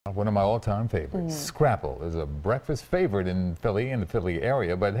One of my all-time favorites. Scrapple is a breakfast favorite in Philly, in the Philly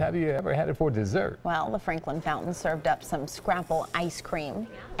area, but have you ever had it for dessert? Well, the Franklin Fountain served up some Scrapple ice cream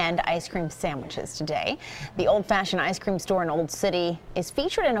and ice cream sandwiches today. The old-fashioned ice cream store in Old City is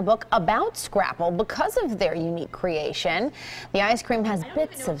featured in a book about Scrapple because of their unique creation. The ice cream has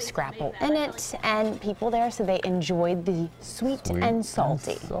bits of Scrapple in it, and people there say they enjoyed the sweet and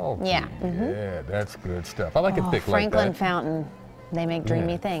salty. Yeah. Yeah, that's good stuff. I like it thick like that. Franklin Fountain. They make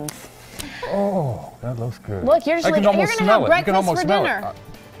dreamy things. Oh, that looks good. Look, you're going to have breakfast for dinner.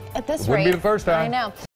 At this rate. Wouldn't be the first time. I know.